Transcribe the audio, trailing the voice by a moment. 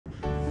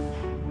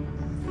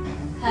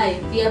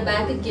Hi, we are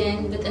back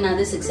again with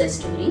another success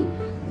story.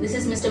 This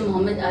is Mr.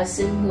 Muhammad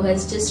Asim, who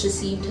has just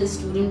received his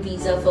student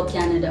visa for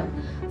Canada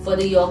for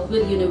the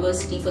Yorkville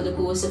University for the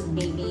course of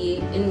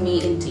BBA in May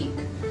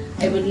intake.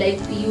 I would like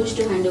Piyush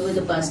to hand over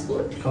the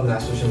passport.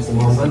 Congratulations, Mr.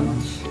 Muhammad.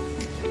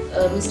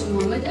 Mr.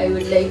 Muhammad, I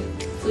would like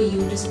for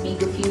you to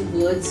speak a few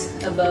words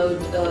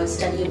about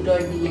study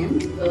abroad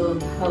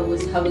DM. How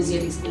was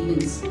your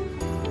experience?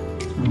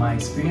 My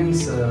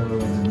experience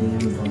with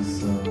DM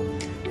was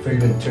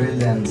filled with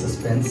thrill and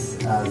suspense,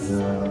 as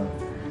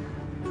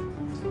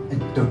it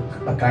took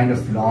a kind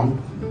of long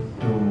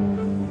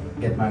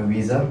to get my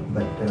visa,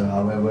 but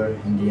however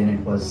in the end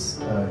it was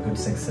a good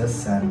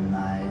success, and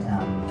I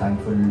am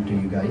thankful to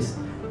you guys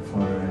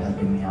for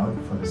helping me out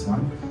for this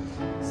one.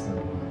 So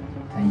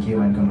thank you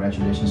and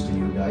congratulations to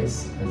you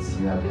guys, as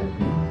you have helped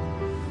me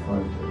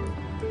for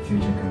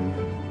future career.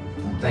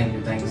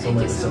 Thank you so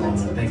much, Mr.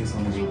 Muhammad. Thank you so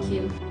much. Thank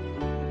you.